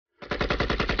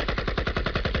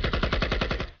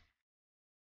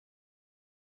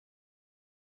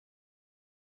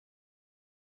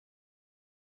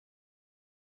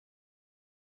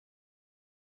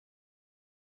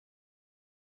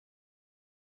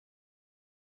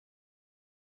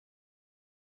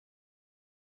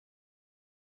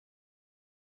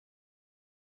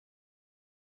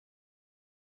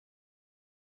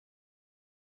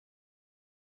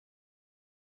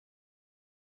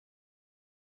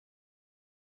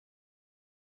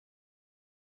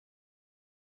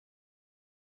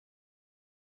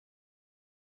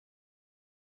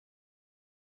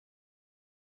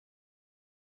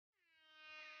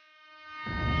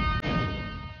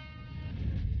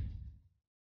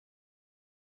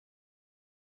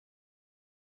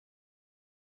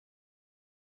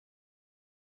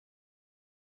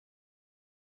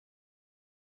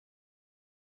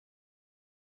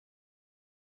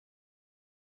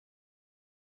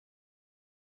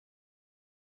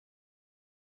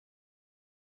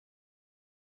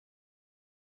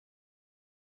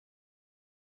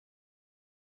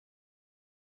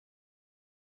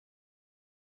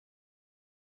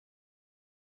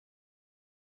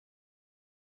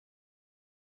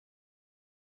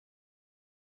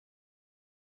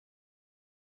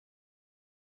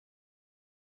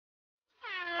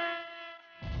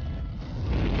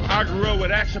I grew up with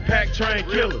action-packed train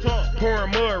killers. Pouring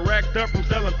mud racked up from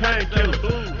selling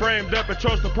painkillers. Framed up at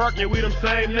Troston Park, yeah, we them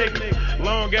same niggas.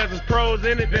 Long as it's pros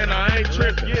in it, then I ain't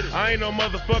tripping. I ain't no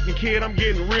motherfucking kid, I'm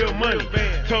getting real money.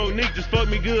 Told Nick, just fuck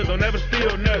me good, don't ever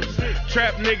steal nothing.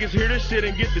 Trap niggas hear this shit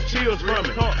and get the chills from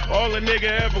it. All a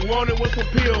nigga ever wanted was some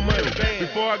pill money.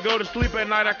 Before I go to sleep at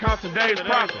night, I count some days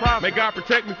profit. May God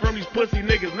protect me from these pussy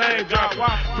niggas name dropping.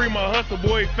 Free my hustle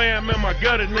boy fam and my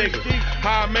gutter niggas.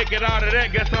 How I make it out of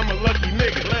that, guess I'm a lucky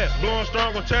nigga. Blowing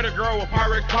strong on cheddar girl with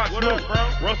Pyrex pot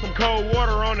smoke. Run some cold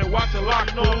water on it, watch it lock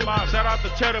through. Shout out to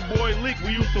Cheddar Boy Leak,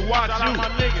 we used to watch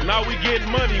you. Now we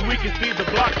getting money, we can see the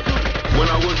block too. When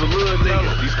I was a little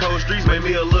nigga, these cold streets made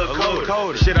me a little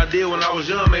colder. Shit I did when I was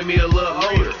young made me a little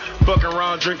older. Fucking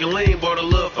around drinking lean, bought a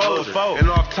little folder. And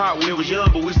off top we was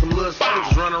young, but we some little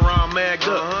soldiers running around magged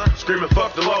up, screaming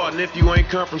fuck the law. And if you ain't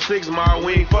come from 6 Mile,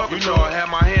 we ain't fuck with y'all. Had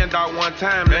my hand out one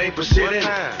time, they ain't put shit in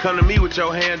it. Come to me with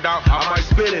your hand out, I might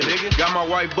spit in it. Got my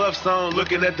white buffs on,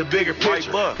 looking at the bigger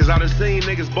picture. Cause I done seen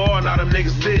niggas ball, now them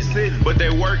niggas sit. But they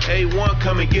work A1,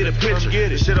 come and get a picture.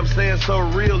 This shit I'm saying so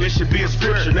real, it should be a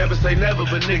scripture. Never say never,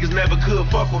 but niggas never could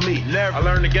fuck with me. I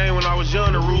learned the game when I was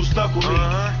young, the rules stuck with me.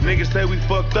 Niggas say we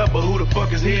fucked up, but who the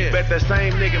fuck is he? Bet that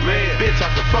same nigga man, bitch, I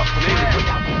can fuck with me.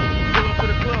 Pull up to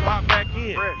the club, hop back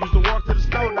in. Used to walk to the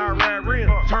store, now I ride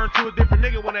rims. Turn to a different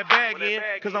nigga when that bag in.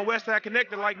 Cause I'm Westside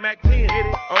connected like Mac 10.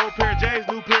 Old pair of J's,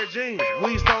 new pair of jeans.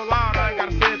 Weed so loud, I ain't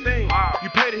gotta say a thing. You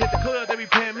pay to hit the club, they be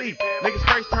paying me. Niggas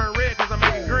face turn red cause I'm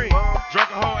making green. Drunk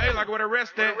a whole A like where the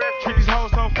rest at. Treat these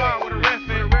hoes so far with a ref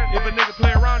at. If a nigga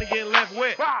play around, he getting left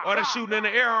wet. Or they shooting in the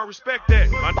air, I don't respect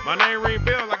that. My name ring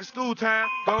bell like a school time.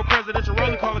 Gold presidential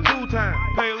rolling, call it 2 time.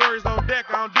 Pay lawyers on deck,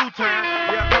 I don't do time.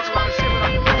 Yeah, I talk a lot of shit, but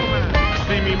I can do mine.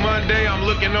 See me Monday, I'm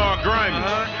looking all grimy.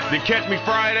 Then catch me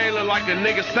Friday, look like a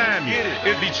nigga signed me.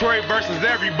 It's Detroit versus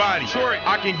everybody.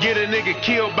 I can get a nigga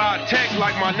killed by a text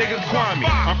like my nigga Kwame.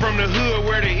 I'm from the hood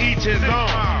where they each his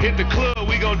own. Hit the club,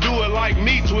 we gon' do it like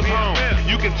Meech was home.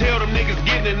 You can tell them niggas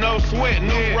getting it, no sweat.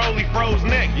 New Rolly froze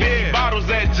neck. Bottles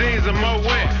at jeans and more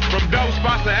wet. From dope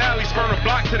spots to alleys, from the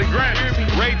block to the Grammys.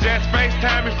 Ray Jets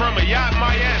FaceTime me from a yacht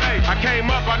Miami. I came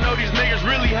up, I know these niggas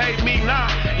really hate me now.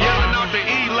 Yelling out the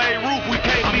E-lay roof, we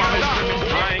can't be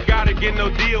stopped. I ain't gotta get no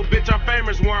deal, bitch, I'm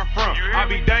famous where I'm from. I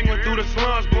be dangling through the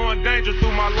slums, blowing danger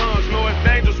through my lungs. Know it's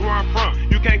dangerous where I'm from.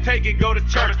 You can't take it, go to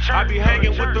church. I be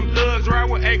hanging with them thugs, ride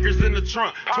with acres in the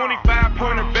trunk.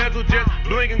 25-pointer bezel, just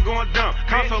blinking, going dumb.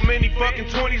 Count so many fucking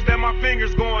 20s that my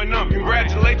fingers going up.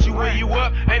 Congratulate you when you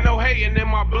up, ain't no hating in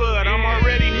my blood. I'm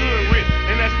already hood rich,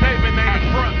 and that statement ain't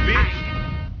a front, bitch.